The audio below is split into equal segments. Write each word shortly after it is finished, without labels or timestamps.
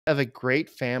of a great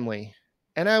family,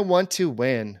 and I want to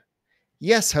win.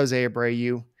 Yes, Jose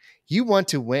Abreu, you want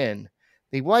to win.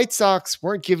 The White Sox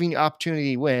weren't giving you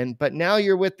opportunity to win, but now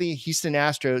you're with the Houston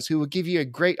Astros, who will give you a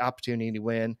great opportunity to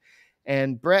win.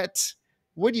 And Brett,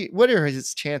 what are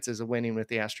his chances of winning with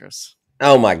the Astros?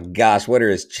 Oh my gosh, what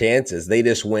are his chances? They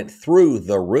just went through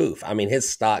the roof. I mean, his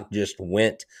stock just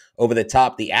went over the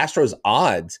top. The Astros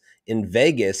odds in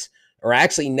Vegas are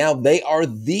actually now they are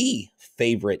the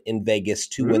favorite in Vegas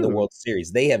to win the Ooh. World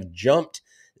Series. They have jumped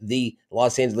the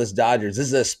Los Angeles Dodgers. This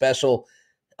is a special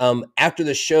after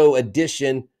the show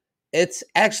edition. It's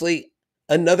actually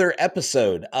another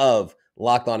episode of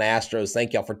Locked On Astros.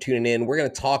 Thank y'all for tuning in. We're going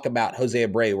to talk about Jose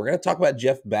Abreu. We're going to talk about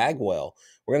Jeff Bagwell.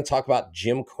 We're going to talk about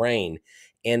Jim Crane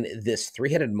and this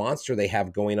three-headed monster they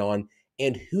have going on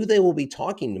and who they will be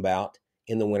talking about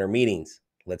in the winter meetings.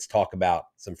 Let's talk about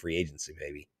some free agency,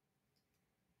 baby.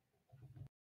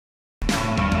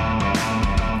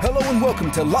 Hello and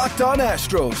welcome to Locked On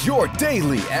Astros, your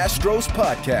daily Astros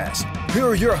podcast. Here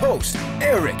are your hosts,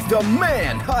 Eric the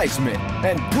Man Huysman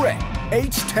and Brett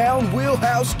H-Town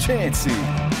Wheelhouse Chancey.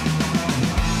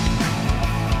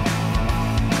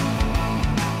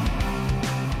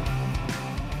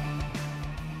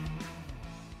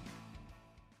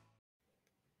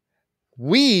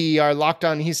 We are Locked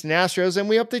On Houston Astros, and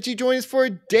we hope that you join us for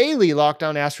a daily Locked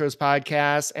On Astros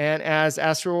podcast. And as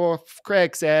Astro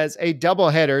Craig says, a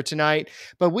doubleheader tonight,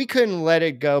 but we couldn't let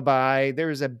it go by. There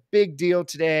was a big deal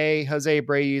today, Jose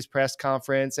Abreu's press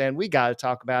conference, and we got to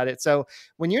talk about it. So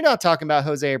when you're not talking about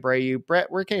Jose Abreu,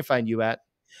 Brett, where can you find you at?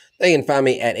 They can find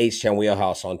me at H-Town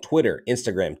Wheelhouse on Twitter,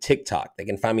 Instagram, TikTok. They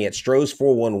can find me at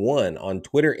Stros411 on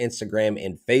Twitter, Instagram,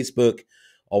 and Facebook.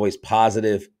 Always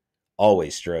positive,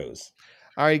 always Stros.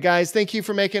 All right, guys, thank you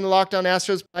for making Locked On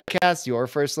Astros podcast your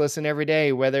first listen every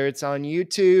day, whether it's on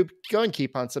YouTube. Go and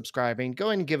keep on subscribing.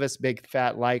 Go and give us a big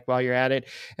fat like while you're at it,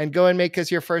 and go and make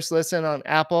us your first listen on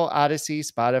Apple, Odyssey,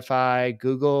 Spotify,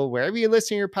 Google, wherever you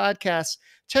listen to your podcasts.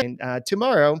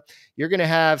 Tomorrow, you're going to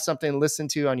have something to listen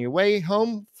to on your way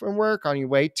home from work, on your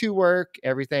way to work,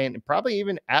 everything, and probably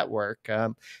even at work,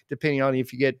 depending on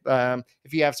if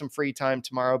you have some free time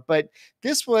tomorrow. But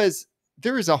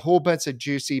there was a whole bunch of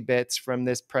juicy bits from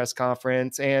this press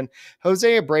conference. And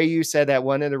Jose Abreu said that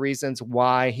one of the reasons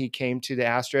why he came to the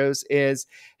Astros is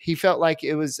he felt like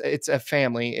it's a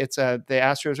family. The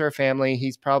Astros are a family.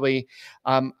 He's probably,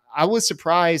 I was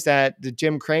surprised that the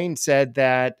Jim Crane said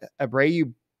that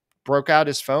Abreu broke out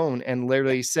his phone and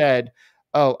literally said,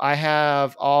 "Oh, I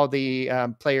have all the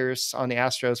players on the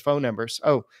Astros phone numbers.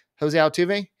 Oh, Jose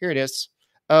Altuve, here it is.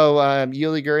 Oh,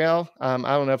 Yuli Gurriel. I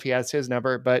don't know if he has his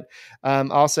number, but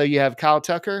also you have Kyle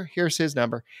Tucker. Here's his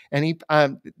number." And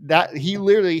he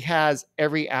literally has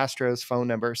every Astros phone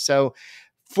number. So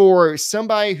for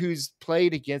somebody who's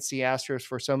played against the Astros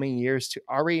for so many years to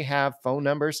already have phone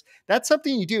numbers, that's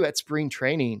something you do at spring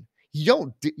training. You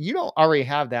don't already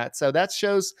have that. So that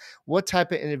shows what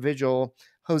type of individual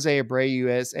Jose Abreu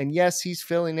is. And yes, he's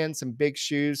filling in some big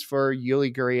shoes for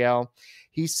Yuli Gurriel.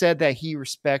 He said that he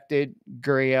respected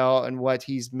Gurriel and what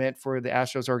he's meant for the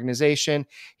Astros organization.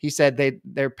 He said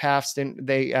their paths didn't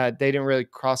really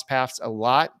cross paths a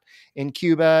lot in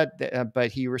Cuba,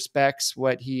 but he respects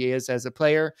what he is as a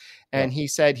player. And he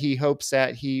said he hopes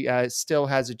that he still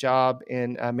has a job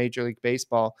in Major League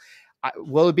Baseball.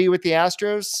 Will it be with the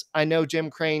Astros? I know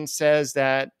Jim Crane says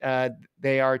that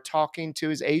they are talking to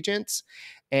his agents,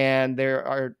 and there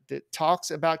are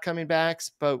talks about coming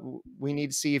backs, but we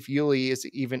need to see if Yuli is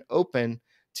even open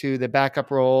to the backup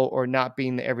role or not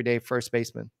being the everyday first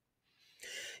baseman.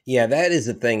 Yeah, that is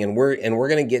the thing, and we're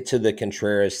going to get to the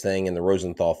Contreras thing and the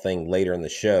Rosenthal thing later in the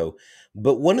show.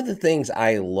 But one of the things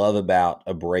I love about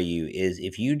Abreu is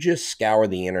if you just scour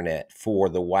the internet for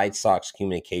the White Sox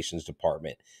communications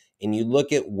department and you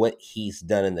look at what he's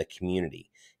done in the community,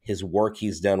 his work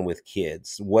he's done with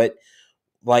kids,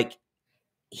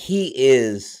 he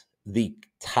is the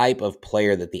type of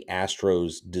player that the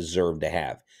Astros deserve to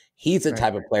have. He's the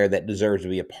type of player that deserves to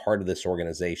be a part of this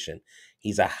organization.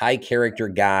 He's a high character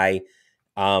guy.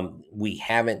 We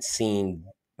haven't seen,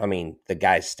 the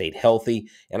guy stayed healthy.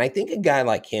 And I think a guy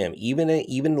like him,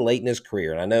 even late in his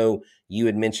career, and I know you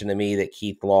had mentioned to me that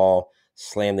Keith Law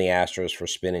slammed the Astros for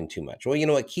spending too much. Well, you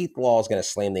know what? Keith Law is going to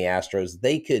slam the Astros.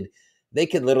 They could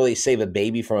literally save a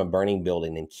baby from a burning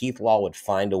building, and Keith Law would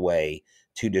find a way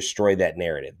to destroy that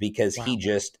narrative because he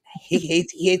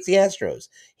hates the Astros.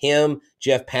 Him,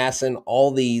 Jeff Passan,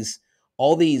 all these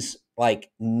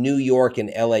like New York and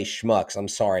LA schmucks. I'm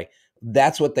sorry.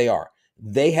 That's what they are.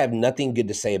 They have nothing good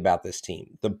to say about this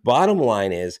team. The bottom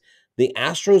line is the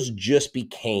Astros just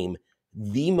became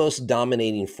the most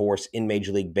dominating force in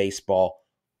Major League Baseball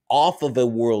off of a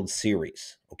World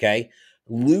Series, okay,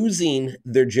 losing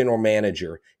their general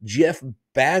manager, Jeff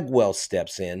Bagwell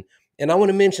steps in. And I want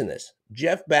to mention this.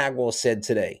 Jeff Bagwell said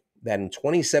today that in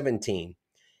 2017,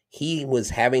 he was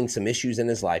having some issues in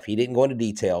his life. He didn't go into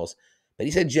details, but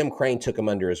he said Jim Crane took him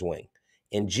under his wing.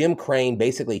 And Jim Crane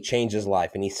basically changed his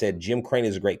life. And he said Jim Crane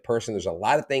is a great person. There's a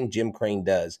lot of things Jim Crane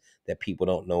does that people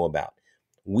don't know about.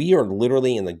 We are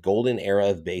literally in the golden era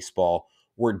of baseball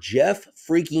where Jeff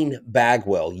freaking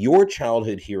Bagwell, your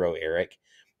childhood hero, Eric,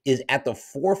 is at the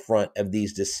forefront of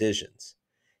these decisions.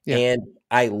 Yeah. And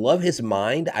I love his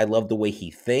mind. I love the way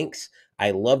he thinks.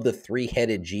 I love the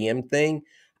three-headed GM thing.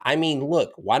 I mean,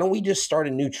 look, why don't we just start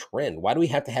a new trend? Why do we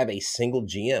have to have a single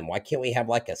GM? Why can't we have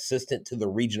like assistant to the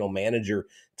regional manager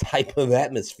type of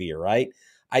atmosphere, right?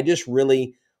 I just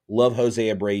really love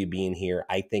Jose Abreu being here.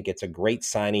 I think it's a great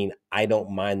signing. I don't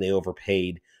mind they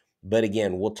overpaid. But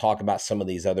again, we'll talk about some of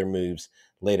these other moves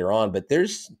later on. But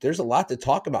there's a lot to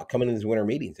talk about coming in these winter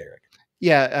meetings, Eric.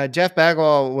 Yeah, Jeff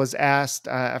Bagwell was asked,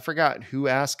 I forgot who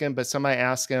asked him, but somebody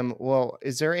asked him, well,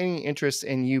 is there any interest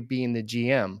in you being the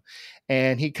GM?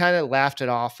 And he kind of laughed it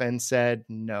off and said,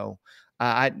 no,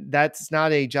 that's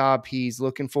not a job he's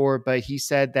looking for. But he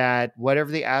said that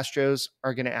whatever the Astros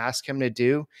are going to ask him to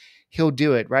do, he'll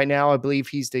do it. Right now, I believe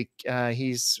he's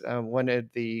one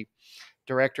of the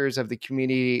directors of the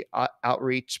community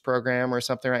outreach program or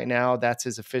something right now. That's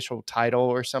his official title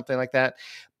or something like that.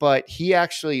 But he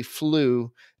actually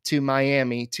flew to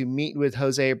Miami to meet with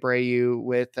Jose Abreu,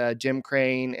 with Jim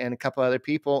Crane and a couple other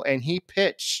people. And he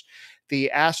pitched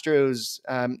the Astros.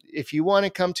 If you want to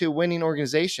come to a winning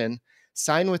organization,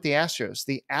 sign with the Astros.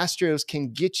 The Astros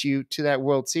can get you to that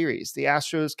World Series. The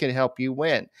Astros can help you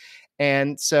win.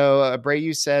 And so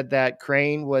Abreu said that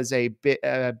Crane was a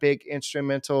big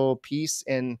instrumental piece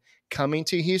in coming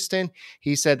to Houston.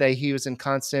 He said that he was in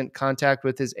constant contact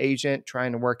with his agent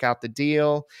trying to work out the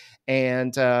deal.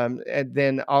 And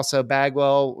then also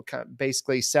Bagwell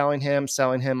basically selling him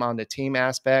on the team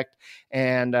aspect.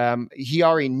 And he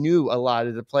already knew a lot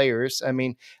of the players. I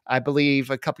mean, I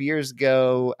believe a couple years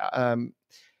ago,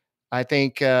 I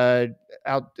think Abreu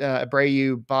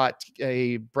bought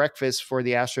a breakfast for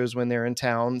the Astros when they're in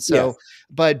town. So, yeah.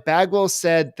 But Bagwell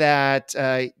said that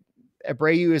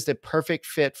Abreu is the perfect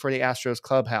fit for the Astros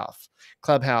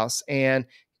clubhouse, and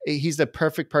he's the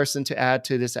perfect person to add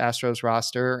to this Astros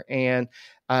roster. And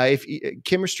if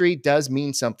chemistry does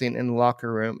mean something in the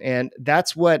locker room, and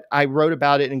that's what I wrote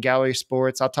about it in Gallery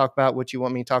Sports. I'll talk about what you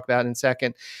want me to talk about in a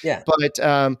second. Yeah,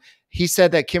 but he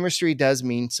said that chemistry does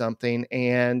mean something,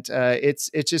 and it's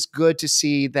just good to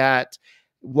see that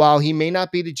while he may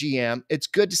not be the GM, it's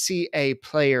good to see a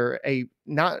player. He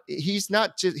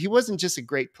wasn't just a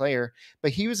great player,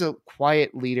 but he was a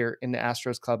quiet leader in the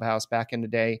Astros clubhouse back in the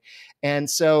day. And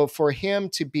so for him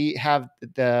to have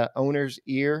the owner's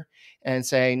ear and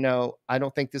say, no, I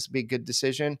don't think this would be a good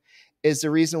decision, is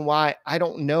the reason why I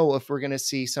don't know if we're going to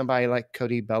see somebody like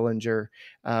Cody Bellinger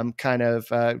come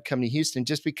to Houston,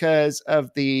 just because of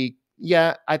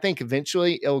I think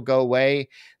eventually it'll go away.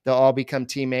 They'll all become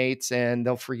teammates and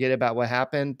they'll forget about what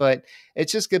happened, but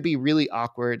it's just going to be really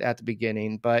awkward at the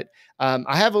beginning. But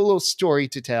I have a little story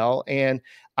to tell, and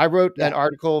I wrote an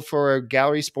article for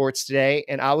Gallery Sports today,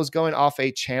 and I was going off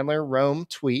a Chandler Rome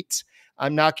tweet.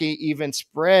 I'm not going to even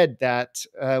spread that,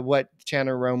 what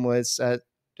Chandler Rome was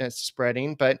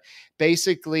spreading, but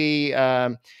basically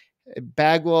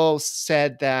Bagwell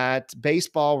said that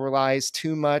baseball relies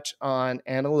too much on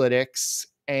analytics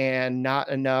and not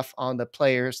enough on the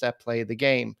players that play the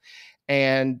game.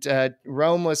 And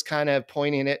Rome was kind of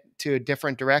pointing it to a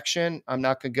different direction. I'm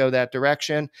not going to go that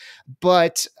direction,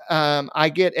 but I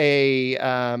get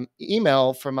a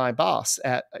email from my boss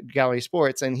at Gallery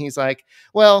Sports, and he's like,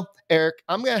 well, Eric,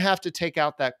 I'm going to have to take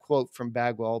out that quote from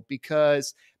Bagwell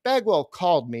because Bagwell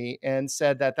called me and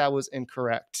said that was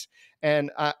incorrect.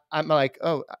 And I'm like,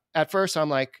 oh, at first I'm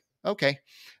like, okay.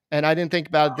 And I didn't think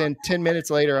about it. Then 10 minutes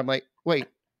later, I'm like, wait,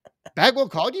 Bagwell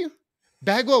called you?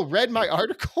 Bagwell read my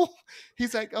article?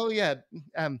 He's like, oh yeah.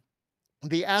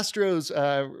 The Astros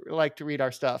like to read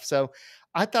our stuff. So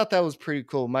I thought that was pretty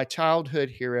cool. My childhood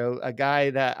hero, a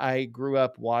guy that I grew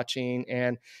up watching,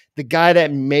 and the guy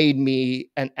that made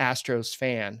me an Astros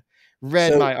fan,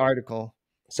 read my article.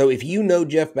 So if you know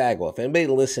Jeff Bagwell, if anybody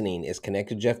listening is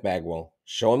connected to Jeff Bagwell,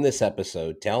 show him this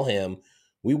episode. Tell him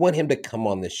we want him to come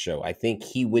on this show. I think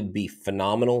he would be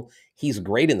phenomenal. He's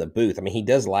great in the booth. I mean, he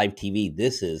does live TV.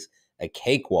 This is a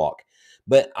cakewalk.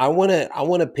 But I want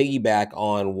to piggyback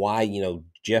on why,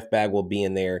 Jeff Bagwell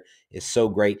being there is so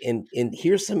great. And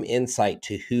here's some insight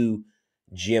to who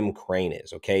Jim Crane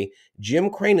is, okay? Jim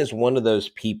Crane is one of those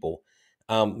people.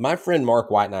 My friend Mark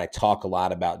White and I talk a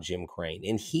lot about Jim Crane,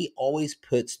 and he always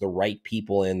puts the right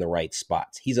people in the right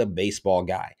spots. He's a baseball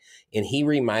guy, and he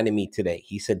reminded me today.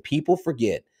 He said people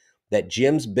forget that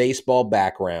Jim's baseball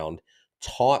background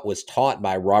was taught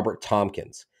by Robert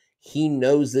Tompkins. He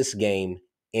knows this game,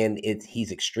 and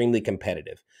he's extremely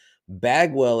competitive.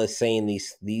 Bagwell is saying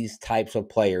these types of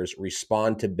players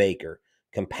respond to Baker,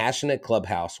 compassionate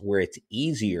clubhouse where it's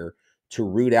easier to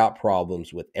root out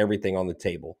problems with everything on the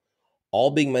table.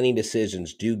 All big money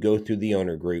decisions do go through the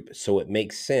owner group, so it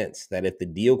makes sense that if the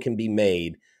deal can be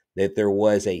made, that there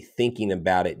was a thinking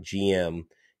about it GM.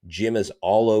 Jim is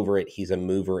all over it. He's a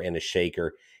mover and a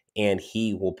shaker, and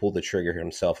he will pull the trigger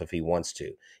himself if he wants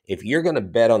to. If you're going to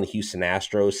bet on the Houston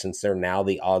Astros, since they're now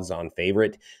the odds-on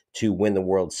favorite to win the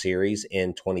World Series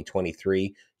in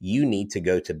 2023, you need to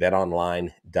go to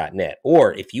betonline.net.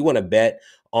 Or if you want to bet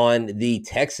on the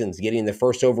Texans getting the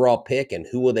first overall pick and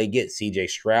who will they get, CJ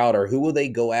Stroud, or who will they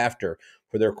go after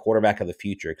for their quarterback of the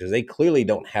future? Because they clearly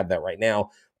don't have that right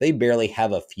now. They barely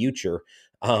have a future.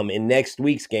 In next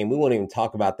week's game, we won't even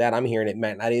talk about that. I'm hearing it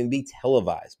might not even be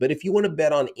televised. But if you want to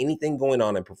bet on anything going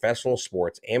on in professional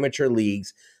sports, amateur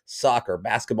leagues, soccer,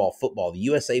 basketball, football, the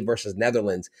USA versus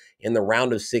Netherlands in the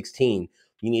round of 16,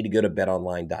 you need to go to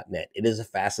betonline.net. It is the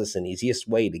fastest and easiest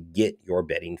way to get your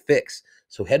betting fix.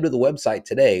 So head to the website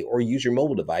today or use your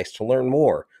mobile device to learn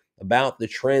more about the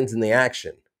trends and the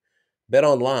action.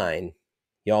 BetOnline,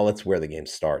 y'all, it's where the game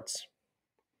starts.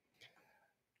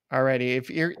 Alrighty,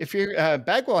 if you're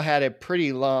Bagwell had a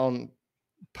pretty long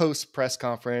post press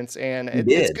conference, and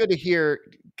it's good to hear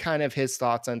kind of his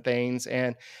thoughts on things.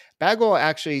 And Bagwell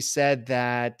actually said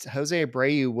that Jose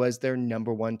Abreu was their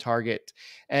number one target.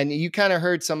 And you kind of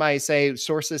heard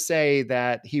sources say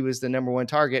that he was the number one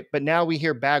target, but now we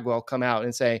hear Bagwell come out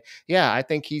and say, yeah, I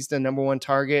think he's the number one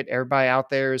target. Everybody out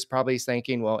there is probably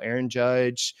thinking, well, Aaron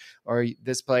Judge or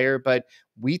this player, but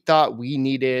we thought we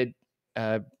needed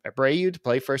Abreu to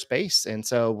play first base. And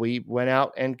so we went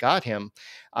out and got him.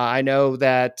 I know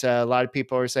that a lot of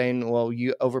people are saying, well,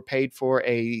 you overpaid for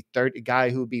a guy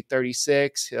who would be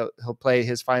 36. He'll play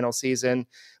his final season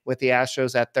with the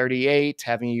Astros at 38,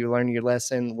 having you learn your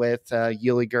lesson with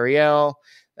Yuli Gurriel.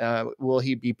 Will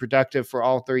he be productive for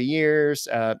all 3 years?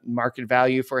 Market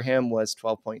value for him was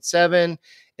 12.7.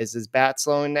 Is his bat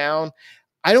slowing down?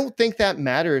 I don't think that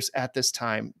matters at this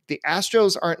time. The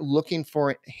Astros aren't looking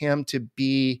for him to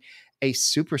be a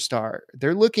superstar.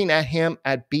 They're looking at him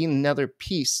at being another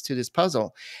piece to this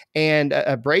puzzle. And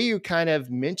Abreu kind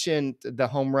of mentioned the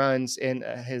home runs in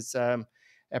his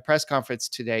press conference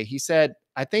today. He said,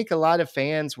 I think a lot of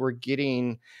fans were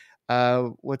getting,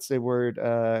 what's the word?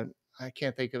 I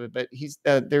can't think of it, but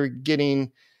they're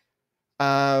getting,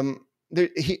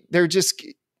 they're just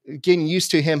getting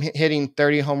used to him hitting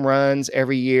 30 home runs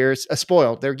every year.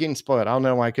 Spoiled. They're getting spoiled. I don't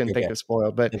know why I couldn't think of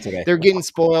spoiled, but they're getting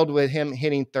spoiled with him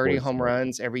hitting 30 home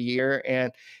runs every year.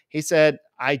 And he said,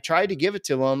 I tried to give it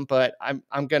to him, but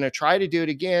I'm going to try to do it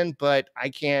again, but I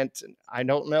can't. I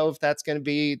don't know if that's going to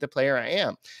be the player I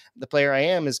am. The player I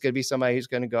am is going to be somebody who's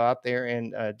going to go out there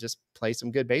and just play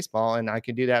some good baseball. And I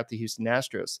can do that with the Houston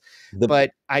Astros.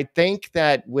 But I think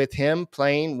that with him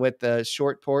playing with the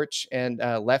short porch and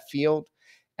left field,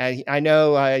 I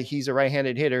know he's a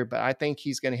right-handed hitter, but I think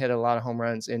he's going to hit a lot of home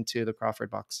runs into the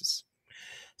Crawford boxes.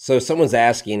 So someone's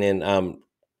asking, and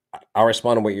I'll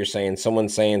respond to what you're saying.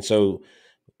 Someone's saying, so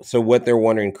what they're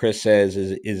wondering, Chris says,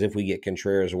 is if we get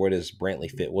Contreras, where does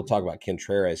Brantley fit? We'll talk about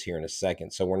Contreras here in a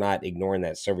second. So we're not ignoring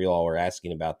that. Several of y'all are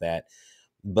asking about that.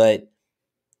 But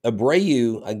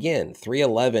Abreu, again,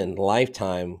 311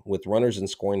 lifetime with runners in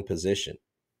scoring position.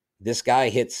 This guy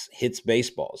hits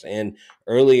baseballs. And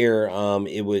earlier,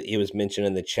 it was mentioned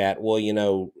in the chat. Well,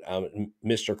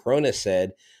 Mr. Corona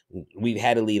said we've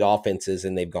had elite offenses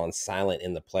and they've gone silent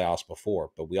in the playoffs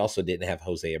before, but we also didn't have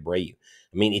Jose Abreu.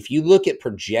 I mean, if you look at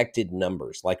projected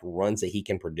numbers, like runs that he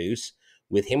can produce,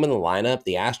 with him in the lineup,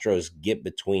 the Astros get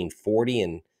between 40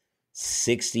 and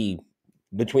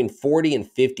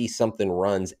 50 something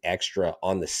runs extra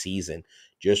on the season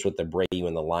just with Abreu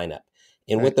in the lineup.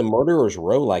 And with the murderers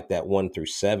row like that 1 through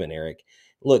 7, Eric,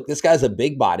 look, this guy's a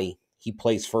big body. He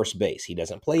plays first base. He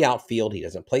doesn't play outfield. He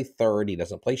doesn't play third. He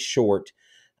doesn't play short.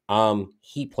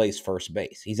 He plays first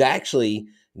base. He's actually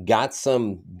got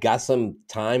some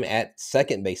time at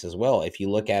second base as well. If you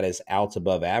look at his outs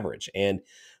above average, and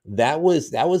that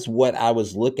was what I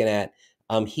was looking at.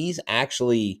 He's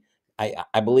actually,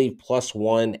 I believe,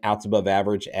 +1 outs above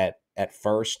average at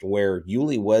first, where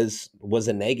Yuli was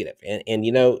a negative. And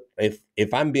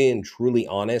if I'm being truly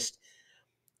honest,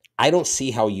 I don't see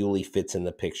how Yuli fits in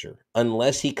the picture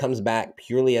unless he comes back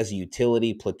purely as a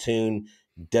utility platoon,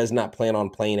 does not plan on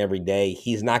playing every day,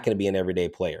 he's not going to be an everyday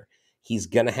player. He's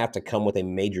going to have to come with a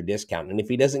major discount. And if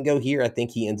he doesn't go here, I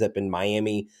think he ends up in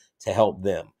Miami to help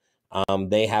them.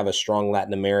 They have a strong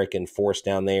Latin American force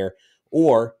down there.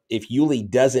 Or if Yuli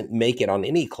doesn't make it on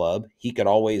any club, he could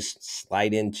always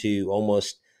slide into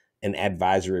almost an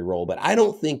advisory role. But I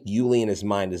don't think Yuli in his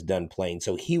mind is done playing.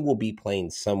 So he will be playing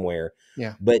somewhere.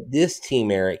 Yeah. But this team,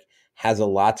 Eric, has a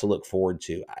lot to look forward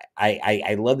to.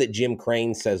 I love that Jim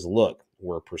Crane says, look,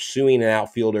 we're pursuing an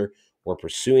outfielder. We're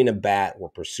pursuing a bat. We're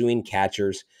pursuing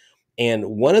catchers. And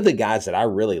one of the guys that I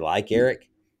really like, Eric,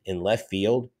 in left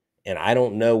field, and I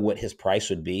don't know what his price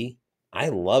would be, I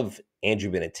love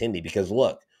Andrew Benintendi because,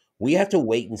 look, we have to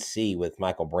wait and see with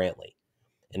Michael Brantley.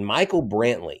 And Michael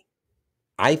Brantley,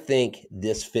 I think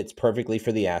this fits perfectly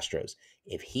for the Astros.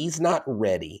 If he's not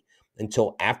ready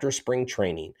until after spring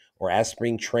training or as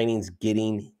spring training's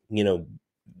getting,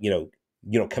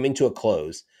 coming to a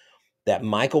close, that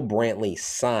Michael Brantley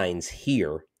signs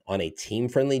here on a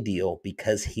team-friendly deal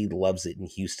because he loves it in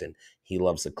Houston. He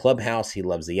loves the clubhouse. He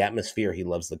loves the atmosphere. He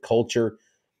loves the culture.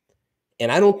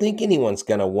 And I don't think anyone's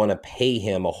going to want to pay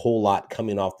him a whole lot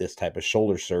coming off this type of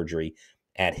shoulder surgery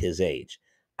at his age.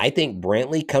 I think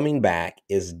Brantley coming back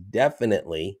is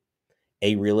definitely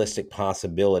a realistic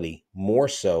possibility, more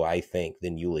so, I think,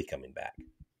 than Yuli coming back.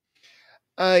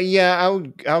 Yeah,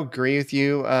 I'll agree with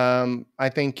you. I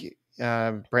think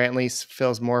Brantley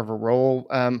fills more of a role.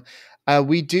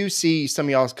 We do see some of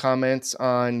y'all's comments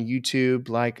on YouTube,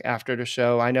 like after the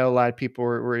show. I know a lot of people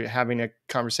were having a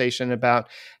conversation about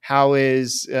how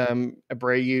is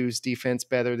Abreu's defense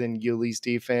better than Yuli's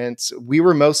defense. We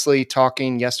were mostly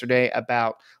talking yesterday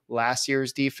about last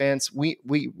year's defense.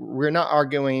 We're not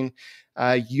arguing.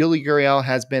 Yuli Gurriel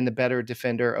has been the better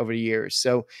defender over the years.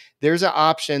 So there's an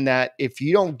option that if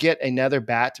you don't get another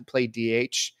bat to play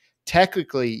DH,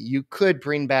 technically you could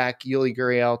bring back Yuli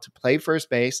Gurriel to play first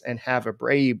base and have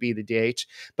Abreu be the DH.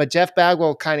 But Jeff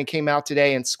Bagwell kind of came out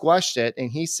today and squashed it. And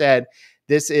he said,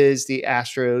 this is the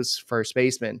Astros first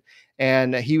baseman.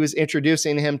 And he was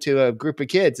introducing him to a group of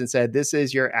kids and said, this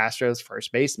is your Astros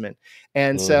first baseman.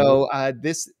 And so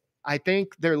I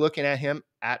think they're looking at him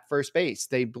at first base.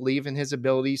 They believe in his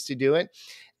abilities to do it.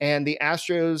 And the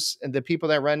Astros, and the people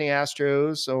that run the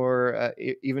Astros, or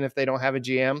even if they don't have a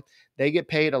GM, they get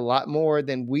paid a lot more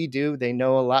than we do. They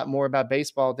know a lot more about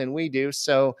baseball than we do.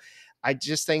 So I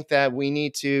just think that we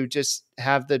need to just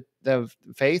have the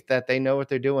faith that they know what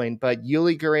they're doing. But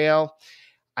Yuli Gurriel,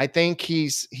 I think he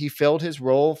filled his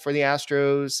role for the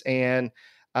Astros. And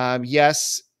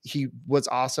yes, he was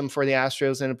awesome for the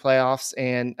Astros in the playoffs.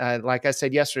 And like I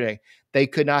said yesterday, they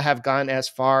could not have gone as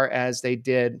far as they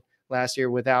did last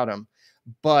year without him.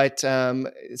 But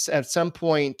at some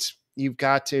point, you've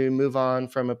got to move on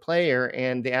from a player,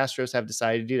 and the Astros have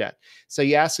decided to do that. So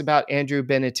you asked about Andrew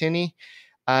Benintendi.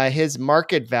 His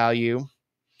market value,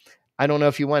 I don't know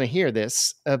if you want to hear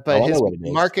this, but his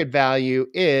market value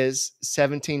is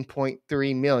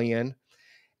 $17.3 million.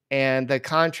 And the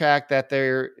contract that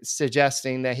they're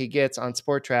suggesting that he gets on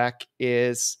Sport Track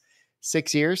is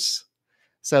 6 years.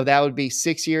 So that would be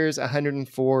 6 years,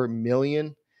 $104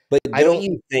 million. But don't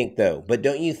you think though,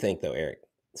 Eric?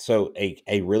 So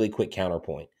a really quick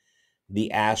counterpoint.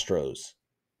 The Astros,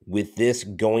 with this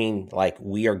going like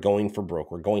we are going for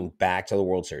broke, we're going back to the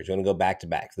World Series. We're going to go back to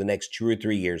back. For the next 2 or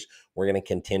 3 years, we're going to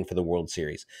contend for the World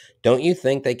Series. Don't you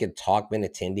think they could talk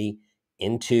Benintendi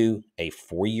into a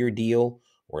 4-year deal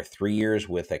or 3 years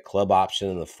with a club option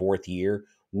in the 4th year?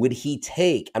 Would he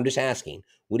take, I'm just asking,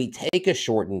 would he take a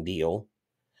shortened deal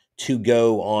to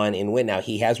go on and win? Now,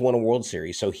 he has won a World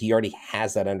Series, so he already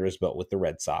has that under his belt with the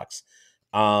Red Sox.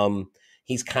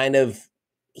 He's kind of,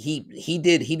 he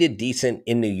did decent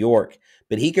in New York,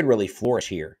 but he could really flourish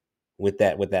here with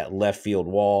that left field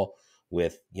wall,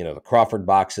 with, the Crawford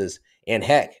boxes. And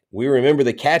heck, we remember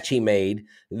the catch he made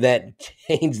that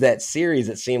changed that series,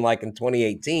 it seemed like, in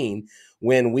 2018,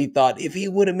 when we thought if he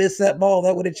would have missed that ball,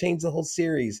 that would have changed the whole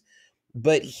series.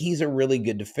 But he's a really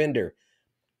good defender.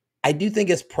 I do think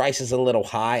his price is a little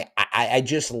high. I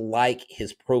just like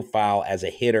his profile as a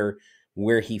hitter,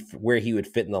 where he would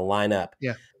fit in the lineup.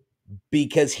 Yeah.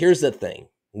 Because here's the thing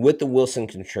with the Wilson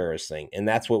Contreras thing, and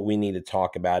that's what we need to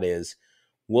talk about, is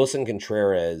Wilson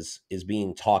Contreras is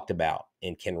being talked about.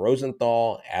 And Ken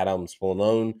Rosenthal, Adam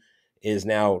Spallone is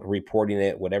now reporting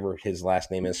it, whatever his last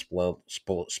name is,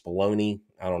 Spallone,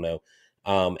 I don't know.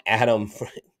 Adam,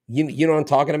 you know what I'm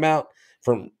talking about?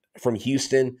 From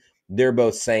Houston. They're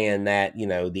both saying that,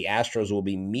 the Astros will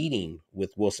be meeting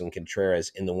with Wilson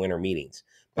Contreras in the winter meetings.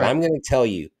 But I'm going to tell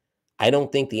you, I don't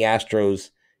think the Astros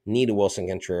need a Wilson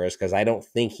Contreras because I don't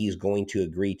think he's going to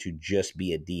agree to just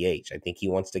be a DH. I think he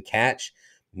wants to catch.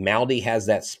 Maldi has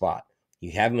that spot.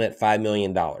 You have him at $5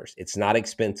 million. It's not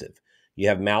expensive. You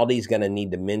have Maldi's going to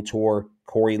need to mentor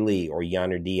Corey Lee or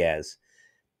Yonder Diaz.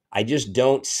 I just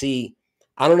don't see.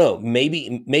 I don't know.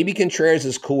 Maybe Contreras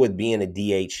is cool with being a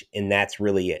DH, and that's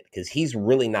really it because he's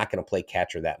really not going to play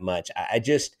catcher that much. I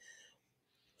just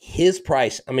his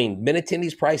price. I mean,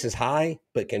 Benintendi's price is high,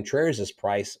 but Contreras'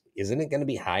 price isn't it going to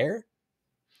be higher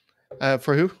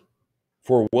For who?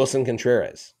 for Wilson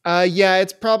Contreras? Yeah,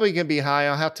 it's probably going to be high.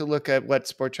 I'll have to look at what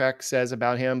Sport Track says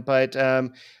about him. But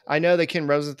I know that Ken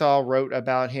Rosenthal wrote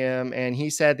about him, and he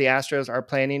said the Astros are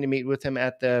planning to meet with him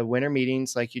at the winter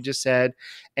meetings, like you just said.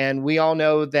 And we all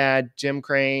know that Jim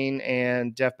Crane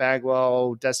and Jeff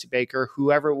Bagwell, Dusty Baker,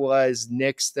 whoever it was,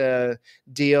 nixed the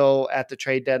deal at the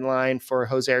trade deadline for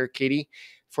Jose Abreu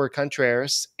for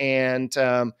Contreras. And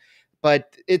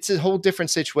but it's a whole different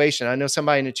situation. I know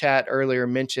somebody in the chat earlier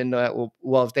mentioned,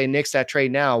 well, if they nix that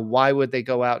trade now, why would they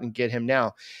go out and get him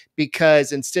now?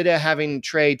 Because instead of having to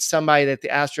trade somebody that the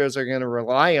Astros are going to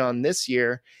rely on this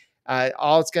year,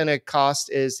 all it's going to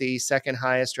cost is the second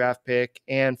highest draft pick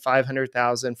and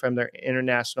 $500,000 from their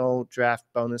international draft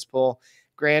bonus pool.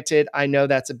 Granted, I know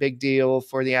that's a big deal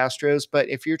for the Astros, but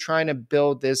if you're trying to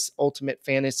build this ultimate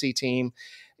fantasy team,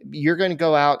 you're going to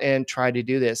go out and try to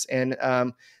do this. And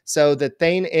so the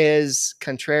thing is,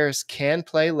 Contreras can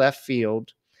play left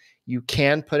field. You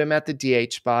can put him at the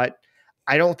DH spot.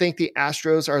 I don't think the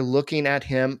Astros are looking at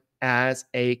him as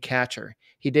a catcher.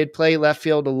 He did play left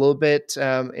field a little bit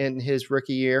in his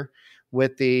rookie year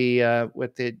with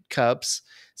the Cubs.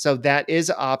 So that is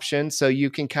an option. So you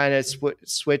can kind of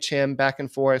switch him back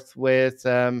and forth with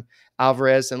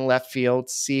Alvarez in left field,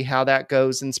 see how that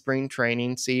goes in spring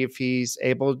training, see if he's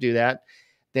able to do that.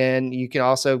 Then you can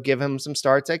also give him some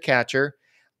starts at catcher.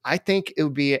 I think it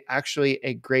would be actually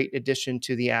a great addition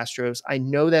to the Astros. I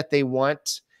know that they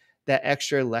want that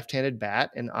extra left-handed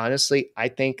bat, and honestly, I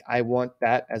think I want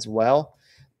that as well.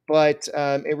 But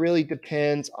it really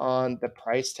depends on the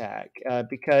price tag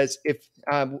because if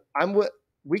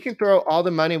we can throw all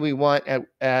the money we want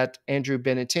at Andrew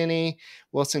Benintendi,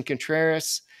 Wilson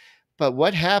Contreras. But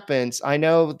what happens? I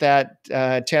know that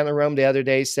Chandler Rome the other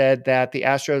day said that the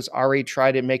Astros already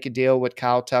tried to make a deal with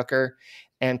Kyle Tucker,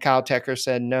 and Kyle Tucker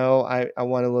said, no, I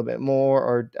want a little bit more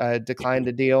or declined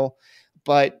the deal.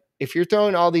 But if you're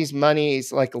throwing all these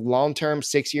monies, like a long-term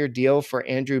 6-year deal for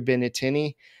Andrew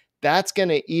Benintendi, that's going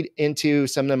to eat into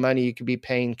some of the money you could be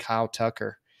paying Kyle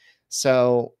Tucker.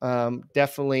 So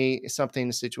definitely something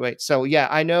to situate. So yeah,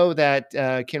 I know that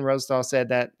Ken Rosenthal said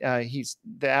that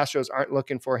the Astros aren't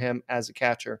looking for him as a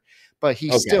catcher, but he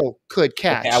still could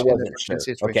catch. Okay, I wasn't sure.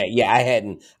 Okay, yeah,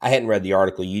 I hadn't read the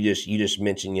article. You just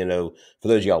mentioned, for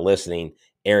those of y'all listening,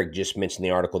 Eric just mentioned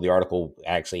the article. The article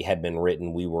actually had been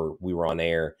written. We were on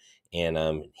air,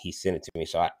 and he sent it to me,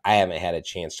 so I haven't had a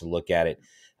chance to look at it.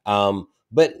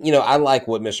 But I like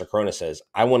what Mr. Corona says.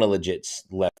 I want a legit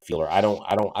left fielder. I don't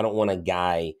want a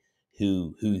guy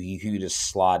who just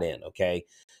slot in. Okay,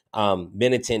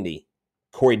 Benintendi,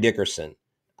 Corey Dickerson.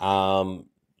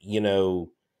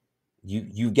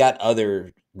 You've got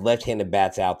other left-handed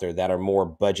bats out there that are more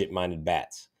budget-minded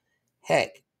bats.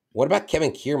 Heck, what about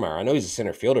Kevin Kiermaier? I know he's a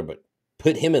center fielder, but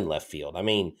put him in left field. I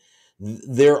mean,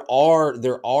 there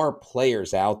are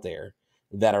players out there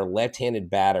that are left-handed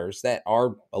batters that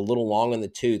are a little long in the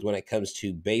tooth when it comes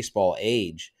to baseball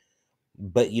age,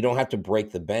 but you don't have to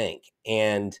break the bank.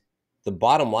 And the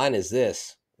bottom line is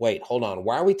this. Wait, hold on.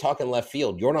 Why are we talking left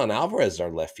field? Yordan Alvarez is our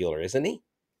left fielder, isn't he?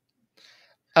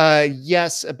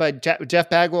 Yes, but Jeff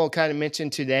Bagwell kind of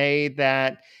mentioned today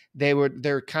that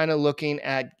they're kind of looking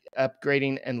at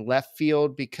upgrading in left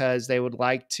field because they would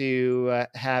like to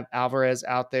have Alvarez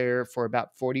out there for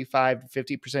about 45 to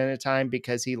 50% of the time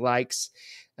because he likes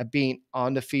being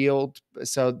on the field.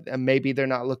 So maybe they're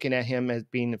not looking at him as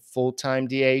being a full-time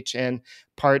DH. And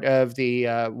part of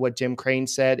the what Jim Crane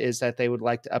said is that they would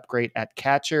like to upgrade at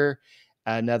catcher,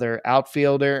 another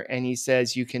outfielder, and he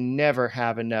says you can never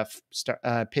have enough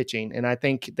pitching. And I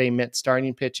think they meant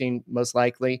starting pitching most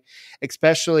likely,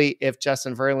 especially if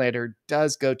Justin Verlander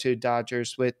does go to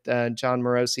Dodgers, with John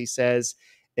Morosi says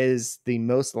is the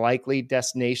most likely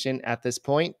destination at this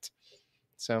point.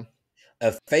 So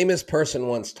a famous person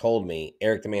once told me,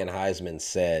 Eric the Man Huysman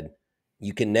said,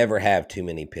 you can never have too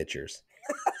many pitchers.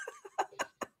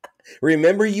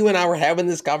 Remember you and I were having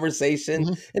this conversation,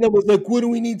 and I was like, what do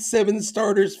we need 7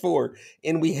 starters for?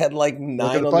 And we had like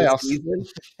 9 on the season.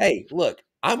 Hey, look,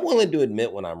 I'm willing to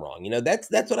admit when I'm wrong.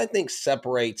 That's what I think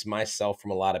separates myself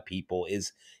from a lot of people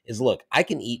is look, I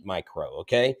can eat my crow,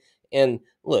 okay? And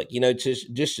look, just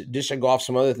to go off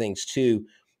some other things too,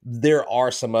 there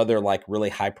are some other like really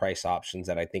high price options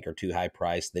that I think are too high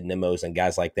priced, the Nemos and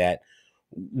guys like that.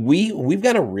 We've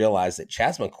got to realize that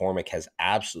Chas McCormick has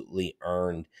absolutely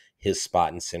earned his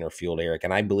spot in center field, Eric,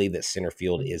 and I believe that center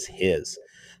field is his.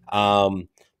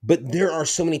 But there are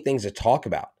so many things to talk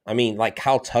about. I mean, like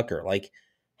Kyle Tucker, like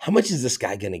how much is this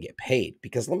guy going to get paid?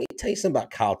 Because let me tell you something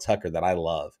about Kyle Tucker that I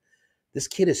love. This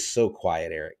kid is so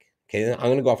quiet, Eric. Okay, I'm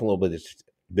going to go off a little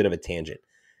bit of a tangent.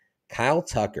 Kyle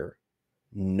Tucker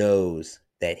knows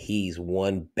that he's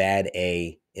one bad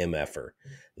A MFer.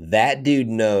 That dude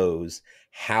knows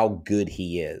how good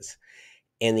he is.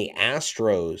 And the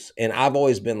Astros, and I've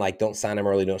always been like, don't sign him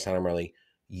early, don't sign him early.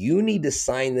 You need to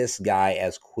sign this guy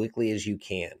as quickly as you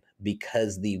can,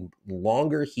 because the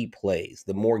longer he plays,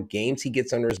 the more games he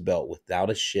gets under his belt without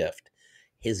a shift,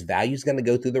 his value is going to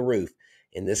go through the roof.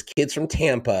 And this kid's from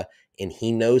Tampa, and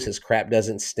he knows his crap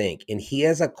doesn't stink. And he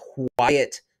has a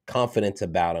quiet confidence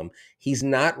about him. He's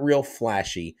not real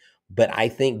flashy, but I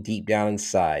think deep down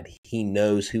inside, he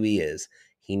knows who he is.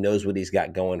 He knows what he's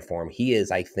got going for him. He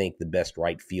is, I think, the best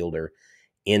right fielder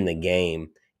in the game.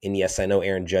 And yes, I know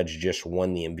Aaron Judge just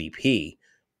won the MVP,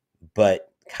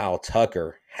 but Kyle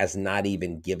Tucker has not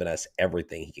even given us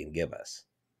everything he can give us.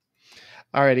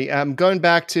 Alrighty. Going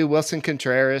back to Wilson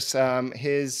Contreras,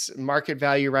 his market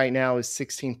value right now is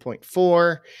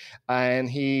 16.4, and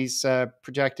he's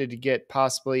projected to get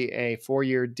possibly a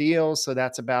 4-year deal. So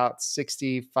that's about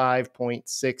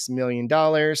 $65.6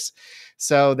 million.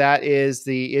 So that is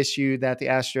the issue that the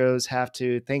Astros have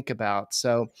to think about.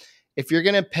 So if you're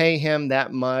going to pay him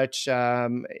that much,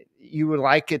 you would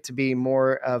like it to be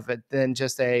more of it than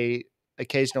just a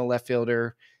occasional left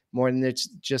fielder, more than it's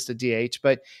just a DH,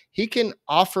 but he can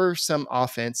offer some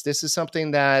offense. This is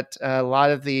something that a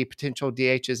lot of the potential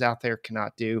DHs out there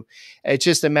cannot do. It's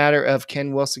just a matter of,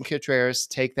 can Wilson Contreras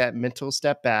take that mental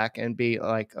step back and be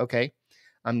like, okay,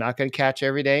 I'm not going to catch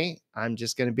every day. I'm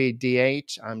just going to be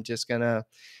DH. I'm just going to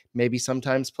maybe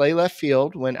sometimes play left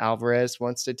field when Alvarez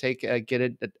wants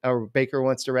to or Baker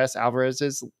wants to rest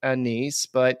Alvarez's knees.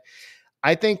 But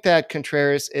I think that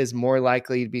Contreras is more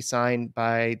likely to be signed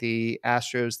by the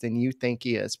Astros than you think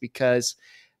he is, because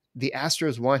the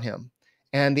Astros want him.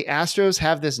 And the Astros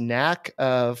have this knack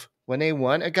of, when they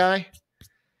want a guy,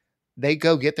 they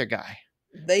go get their guy.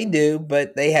 They do,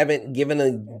 but they haven't given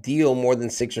a deal more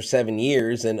than 6 or 7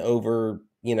 years and over,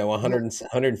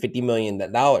 $150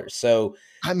 million. So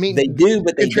I mean, they do,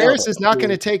 but they Contreras don't. is not going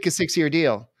to take a 6-year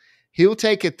deal. He'll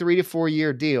take a 3 to 4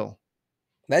 year deal.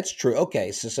 That's true.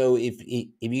 Okay, so if you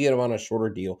get him on a shorter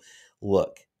deal,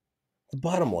 look, the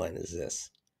bottom line is this: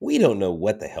 we don't know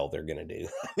what the hell they're going to do.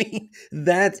 I mean,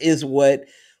 that is what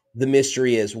the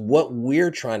mystery is. What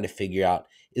we're trying to figure out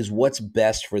is what's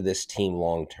best for this team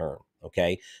long term.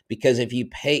 Okay, because if you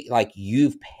pay, like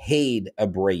you've paid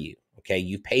Abreu, okay,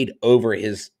 you've paid over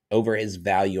his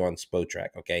value on Spotrac.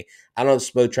 Okay, I don't know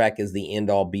if Spotrac is the end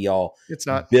all be all. It's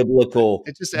not biblical.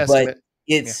 It's just estimate.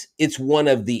 It's one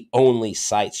of the only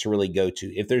sites to really go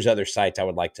to. If there's other sites, I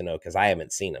would like to know, because I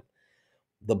haven't seen them.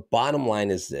 The bottom line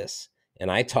is this,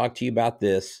 and I talked to you about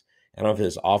this. I don't know if it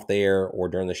was off the air or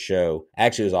during the show.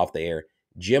 Actually, it was off the air.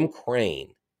 Jim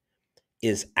Crane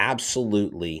is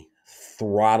absolutely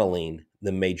throttling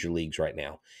the major leagues right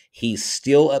now. He's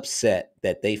still upset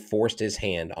that they forced his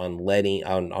hand on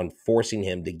forcing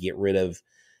him to get rid of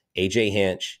AJ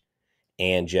Hinch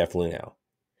and Jeff Luhnow.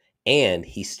 And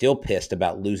he's still pissed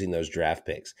about losing those draft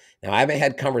picks. Now, I haven't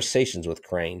had conversations with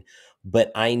Crane,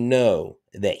 but I know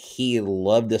that he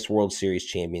loved this World Series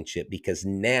championship, because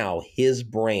now his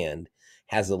brand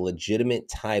has a legitimate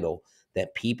title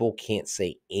that people can't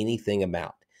say anything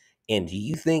about. And do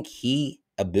you think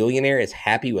a billionaire, is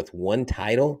happy with one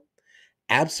title?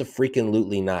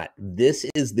 Abso-freaking-lutely not. This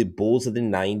is the Bulls of the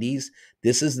 90s.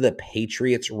 This is the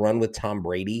Patriots run with Tom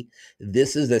Brady.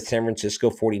 This is the San Francisco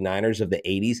 49ers of the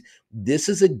 80s. This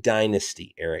is a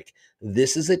dynasty, Eric.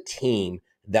 This is a team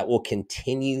that will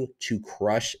continue to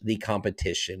crush the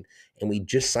competition. And we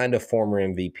just signed a former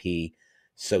MVP.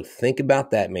 So think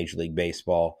about that, Major League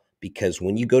Baseball, because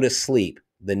when you go to sleep,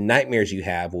 the nightmares you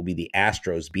have will be the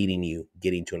Astros beating you,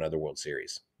 getting to another World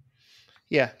Series.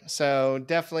 Yeah, so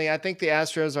definitely, I think the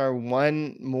Astros are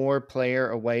one more player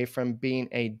away from being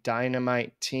a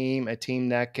dynamite team, a team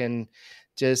that can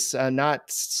just not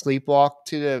sleepwalk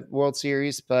to the World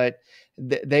Series, but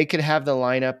they could have the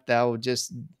lineup that will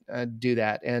just do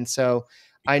that. And so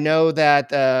I know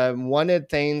that one of the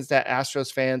things that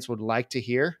Astros fans would like to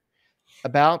hear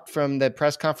about from the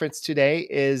press conference today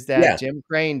is that Jim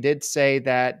Crane did say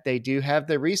that they do have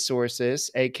the resources,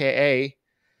 AKA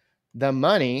the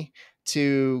money,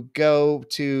 to go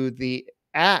to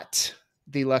at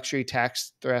the luxury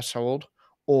tax threshold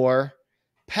or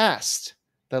past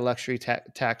the luxury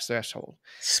tax threshold.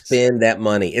 Spend that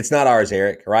money. It's not ours,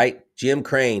 Eric, right? Jim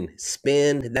Crane,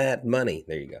 spend that money.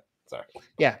 There you go. Sorry.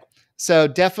 Yeah. So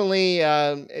definitely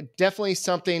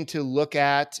something to look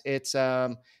at. It's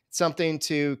something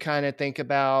to kind of think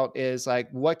about is like,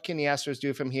 what can the Astros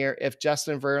do from here? If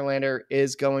Justin Verlander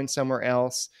is going somewhere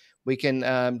else, we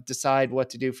can decide what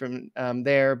to do from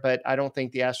there. But I don't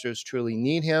think the Astros truly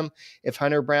need him. If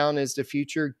Hunter Brown is the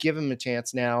future, give him a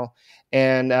chance now.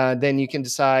 And then you can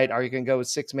decide, are you going to go with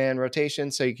 6-man rotation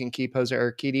so you can keep Jose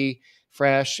Urquidy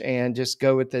fresh and just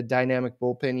go with the dynamic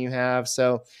bullpen you have?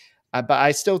 So, but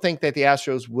I still think that the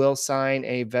Astros will sign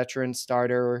a veteran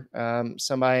starter,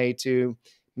 somebody to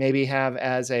maybe have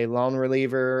as a lone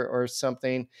reliever or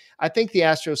something. I think the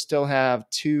Astros still have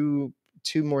two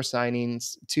more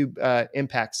signings, two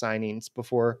impact signings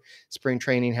before spring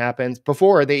training happens,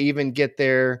 before they even get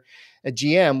their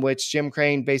GM, which Jim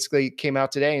Crane basically came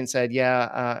out today and said,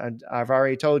 yeah, I've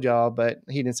already told y'all, but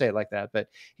he didn't say it like that, but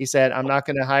he said, I'm not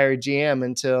going to hire a GM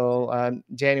until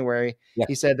January. Yeah.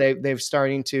 He said they've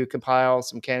starting to compile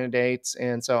some candidates.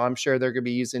 And so I'm sure they're going to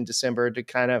be using December to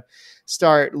kind of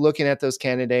start looking at those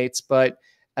candidates. But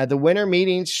the winter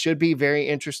meetings should be very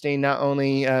interesting. Not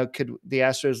only could the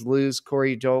Astros lose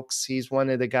Corey Julks, he's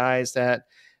one of the guys that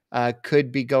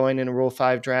could be going in a Rule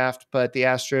 5 draft, but the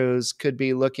Astros could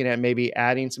be looking at maybe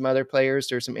adding some other players.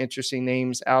 There's some interesting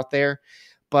names out there.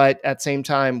 But at the same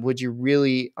time, would you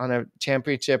really, on a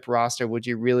championship roster, would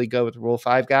you really go with Rule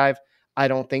 5 guy? I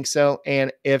don't think so.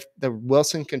 And if the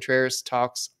Wilson Contreras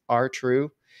talks are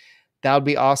true, that would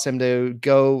be awesome to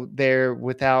go there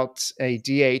without a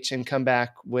DH and come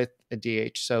back with a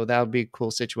DH. So that would be a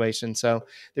cool situation. So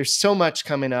there's so much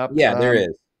coming up. Yeah, there is.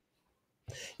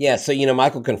 Yeah, so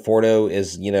Michael Conforto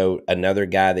is another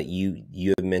guy that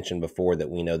you have mentioned before that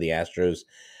we know the Astros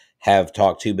have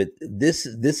talked to, but this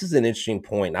is an interesting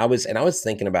point. I was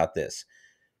thinking about this.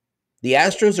 The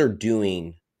Astros are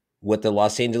doing what the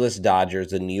Los Angeles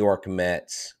Dodgers, the New York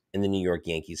Mets, and the New York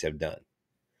Yankees have done.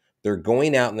 They're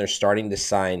going out and they're starting to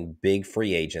sign big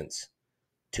free agents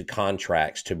to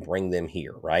contracts to bring them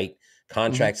here, right?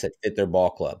 Contracts that fit their ball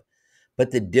club.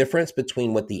 But the difference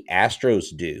between what the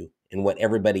Astros do and what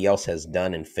everybody else has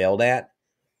done and failed at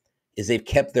is they've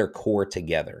kept their core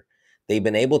together. They've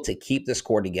been able to keep this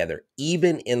core together,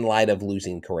 even in light of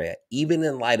losing Correa, even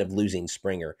in light of losing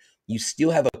Springer. You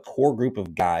still have a core group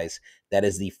of guys that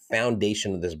is the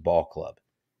foundation of this ball club.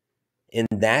 And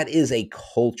that is a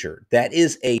culture. That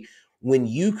is when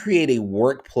you create a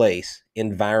workplace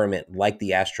environment like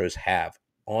the Astros have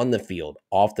on the field,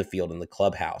 off the field, in the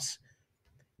clubhouse,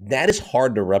 that is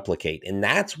hard to replicate. And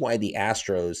that's why the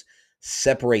Astros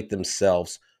separate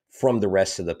themselves from the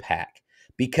rest of the pack,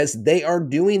 because they are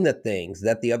doing the things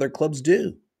that the other clubs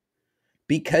do.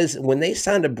 Because when they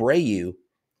signed Abreu,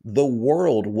 the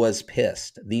world was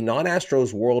pissed. The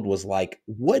non-Astros world was like,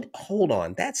 what? Hold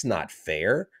on, that's not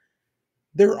fair.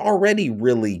 They're already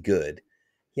really good.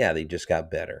 Yeah, they just got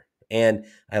better. And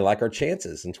I like our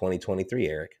chances in 2023,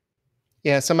 Eric.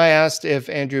 Yeah, somebody asked if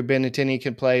Andrew Benintendi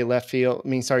can play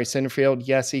center field.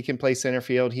 Yes, he can play center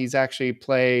field. He's actually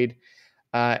played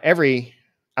every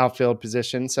outfield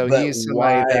position. So but he's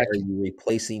somebody why are you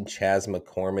replacing Chas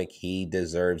McCormick? He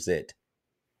deserves it.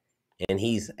 And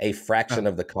he's a fraction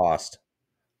of the cost.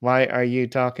 Why are you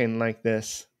talking like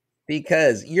this?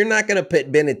 Because you're not going to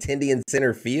put Benintendi in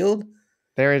center field.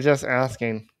 They were just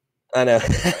asking. I know.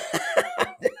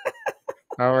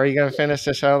 Oh, are you going to finish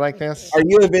the show like this? Are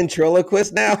you a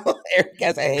ventriloquist now? Eric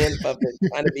has a hand puppet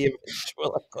trying to be a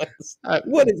ventriloquist.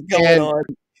 What is going on?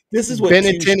 This is what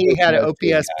Benintendi had an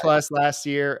OPS plus last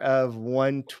year of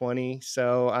 120.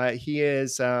 So he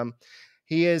is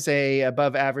a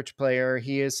above average player.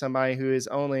 He is somebody who is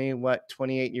only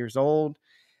 28 years old.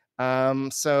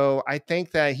 So I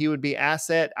think that he would be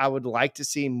asset. I would like to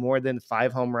see more than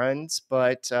 5 home runs,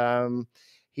 but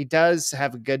he does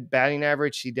have a good batting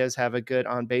average. He does have a good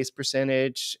on base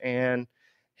percentage, and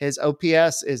his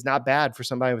OPS is not bad for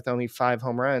somebody with only 5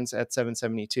 home runs at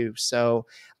 772. So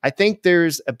I think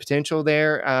there's a potential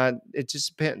there. It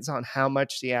just depends on how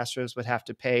much the Astros would have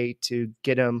to pay to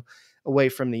get him away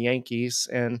from the Yankees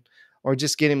or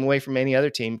just get him away from any other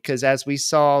team. Because as we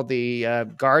saw, the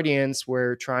Guardians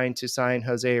were trying to sign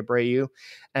Jose Abreu.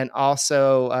 And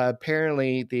also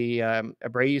apparently the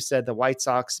Abreu said the White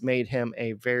Sox made him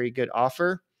a very good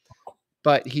offer,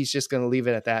 but he's just going to leave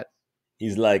it at that.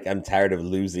 He's like, I'm tired of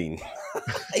losing.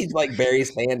 He's like Barry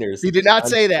Sanders. He did not I'm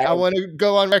say that. I tired. want to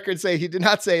go on record and say he did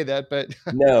not say that, but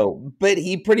No, but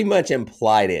he pretty much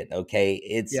implied it. Okay,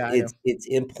 yeah, I know. it's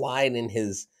implied in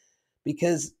his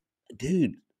because,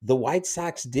 dude, the White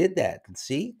Sox did that.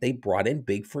 See, they brought in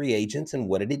big free agents, and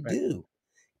what did it Right. do?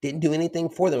 Didn't do anything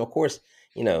for them. Of course,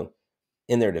 you know,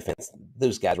 in their defense,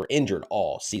 those guys were injured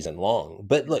all season long.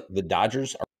 But look, the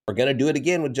Dodgers are going to do it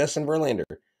again with Justin Verlander.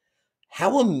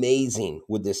 How amazing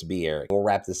would this be, Eric? We'll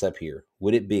wrap this up here.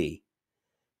 Would it be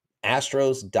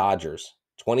Astros, Dodgers,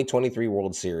 2023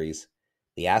 World Series?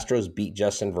 The Astros beat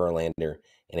Justin Verlander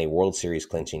in a World Series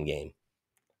clinching game.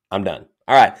 I'm done.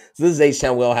 All right. So this is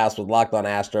H-Town Wheelhouse with Locked On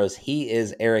Astros. He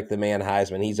is Eric the Man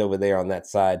Huysman. He's over there on that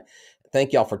side.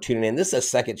 Thank y'all for tuning in. This is a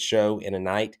second show in a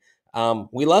night.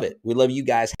 We love it. We love you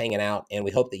guys hanging out, and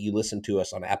we hope that you listen to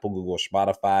us on Apple, Google,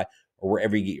 Spotify, or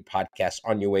wherever you get your podcasts,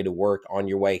 on your way to work, on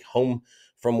your way home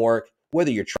from work,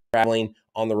 whether you're traveling,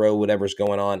 on the road, whatever's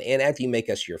going on. And after you make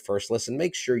us your first listen,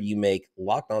 make sure you make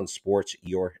Locked On Sports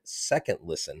your second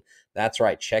listen. That's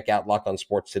right. Check out Locked On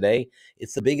Sports today.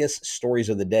 It's the biggest stories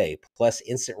of the day, plus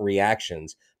instant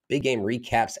reactions, big game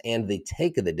recaps, and the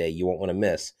take of the day you won't want to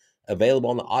miss. Available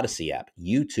on the Odyssey app,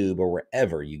 YouTube, or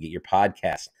wherever you get your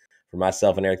podcast. For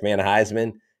myself and Eric Van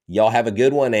Huysman, y'all have a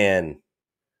good one, and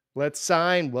let's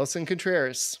sign Wilson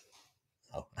Contreras.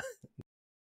 oh.